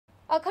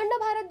अखंड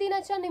भारत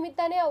दिनाच्या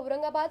निमित्ताने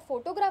औरंगाबाद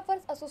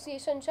फोटोग्राफर्स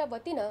असोसिएशनच्या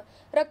वतीनं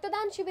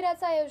रक्तदान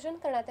शिबिराचं आयोजन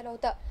करण्यात आलं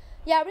होतं।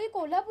 यावेळी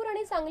कोल्हापूर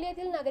आणि सांगली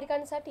येथील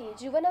नागरिकांसाठी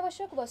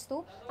जीवनावश्यक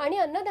वस्तू आणि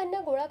अन्नधान्य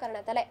गोळा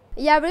करण्यात आले।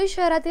 यावेळी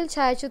शहरातील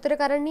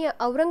छायाचित्रकारांनी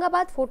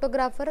औरंगाबाद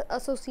फोटोग्राफर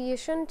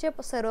असोसिएशनचे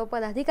सर्व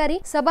पदाधिकारी,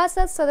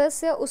 सभासद,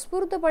 सदस्य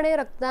उत्स्फूर्तपणे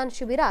रक्तदान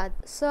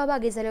शिबिरात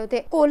सहभागी झाले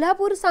होते।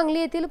 कोल्हापूर, सांगली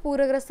येथील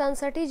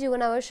पूरग्रस्तांसाठी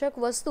जीवनावश्यक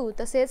वस्तू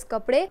तसेच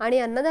कपडे आणि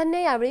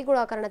अन्नधान्य यावेळी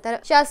गोळा करण्यात आले।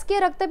 शासकीय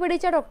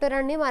रक्तपेढीच्या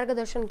डॉक्टरांनी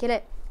मार्गदर्शन केले।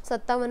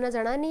 57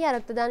 जणांनी या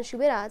रक्तदान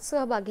शिबिरात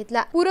सहभाग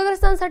घेतला।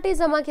 पूरग्रस्तांसाठी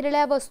जमा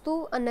केलेल्या वस्तू,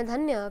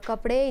 अन्नधान्य,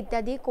 कपडे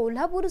इत्यादी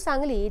कोल्हापूर,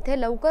 सांगली इथे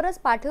लवकरच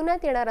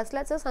पाठवण्यात येणार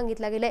असल्याचं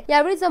सांगितलं गेले।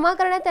 यावेळी जमा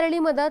करण्यात आलेली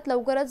मदत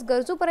लवकरच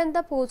गरजूपर्यंत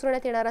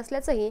पोहोचवण्यात येणार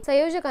असल्याचंही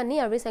संयोजकांनी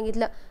यावेळी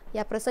सांगितलं।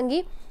 या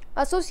प्रसंगी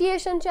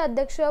असोसिएशनचे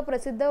अध्यक्ष,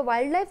 प्रसिद्ध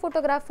wild life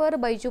photographer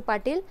Byju's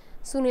Patil,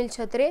 Sunil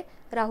Chhatre,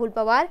 Rahul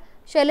Pawar,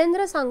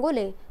 Shailendra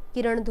Sangole,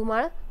 किरण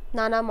धुमाळ,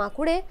 नाना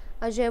माकुडे,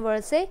 अजय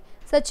वळसे,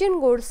 सचिन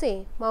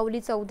गोडसे, माऊली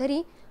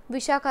चौधरी,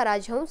 विशाखा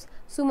राजहंस,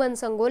 सुमन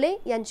संगोले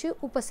यांची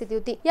उपस्थिती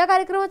होती। या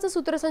कार्यक्रमाचं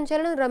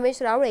सूत्रसंचालन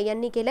रमेश रावळे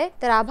यांनी केले,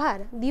 तर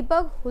आभार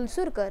दीपक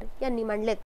हुलसूरकर यांनी मांडले।